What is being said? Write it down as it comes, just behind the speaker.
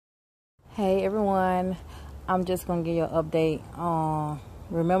Hey everyone, I'm just gonna give you an update on.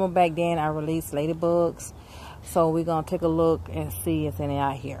 Remember back then I released ladybugs, so we're gonna take a look and see if any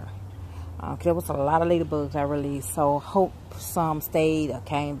out here. Cause there was a lot of ladybugs I released, so hope some stayed or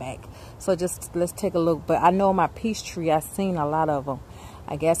came back. So just let's take a look. But I know my peach tree, I seen a lot of them.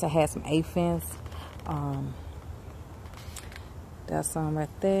 I guess I had some aphids. That's some right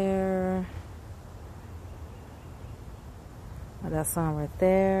there. That's some right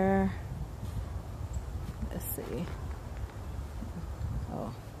there. Let's see.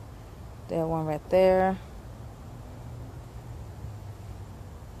 Oh, that one right there.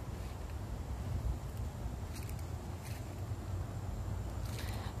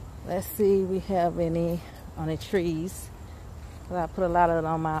 Let's see if we have any on the trees. I put a lot of it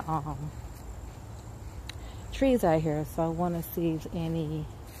on my trees out here, so I want to see if any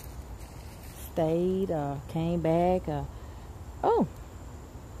stayed or came back. Oh,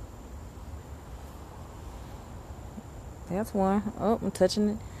 that's one. Oh, I'm touching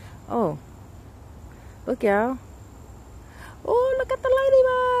it. Oh, look, y'all. Oh, look at the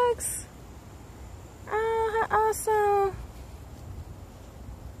ladybugs. Oh, how awesome.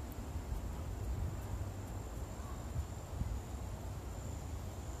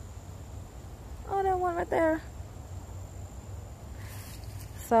 Oh, that one right there.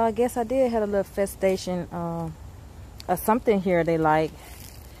 So I guess I did have a little festation or something here they like,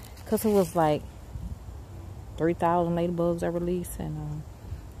 because it was like 3,000 ladybugs I released, and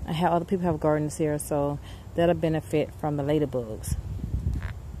I have other people have gardens here, so that'll benefit from the ladybugs.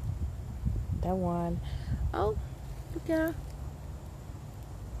 That one. Oh, look, y'all.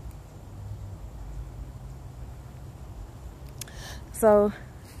 So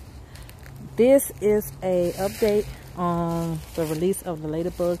this is a update on the release of the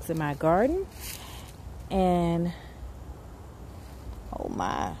ladybugs in my garden, and oh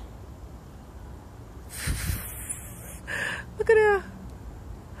my, look at that.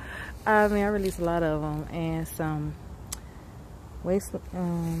 I mean, I released a lot of them, and some waste,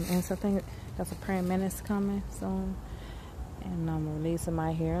 and something. That's a praying mantis coming soon, and I'm releasing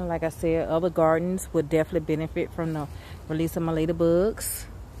my here. Like I said, other gardens would definitely benefit from the release of my ladybugs.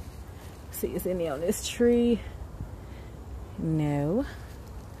 See, is any on this tree? No,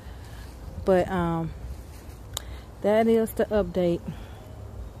 but that is the update.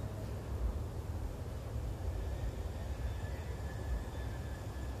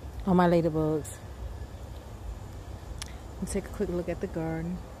 On my ladybugs. Let's take a quick look at the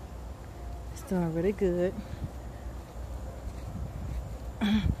garden. It's doing really good.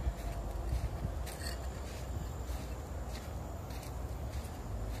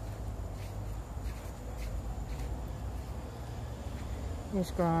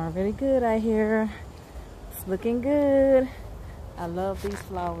 It's growing really good out here. It's looking good. I love these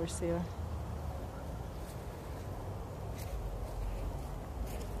flowers here.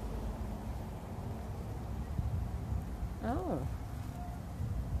 Oh,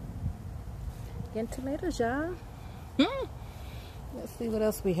 getting tomatoes, y'all. Let's see what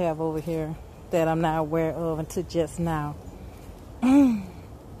else we have over here that I'm not aware of until just now. Oh,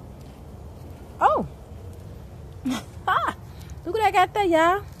 look what I got there,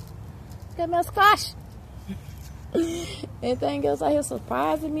 y'all. Got my squash. Anything else out here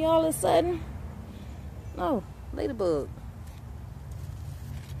surprising me all of a sudden? Oh, ladybug.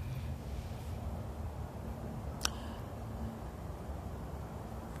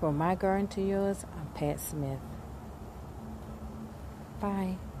 From my garden to yours, I'm Pat Smith.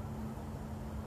 Bye.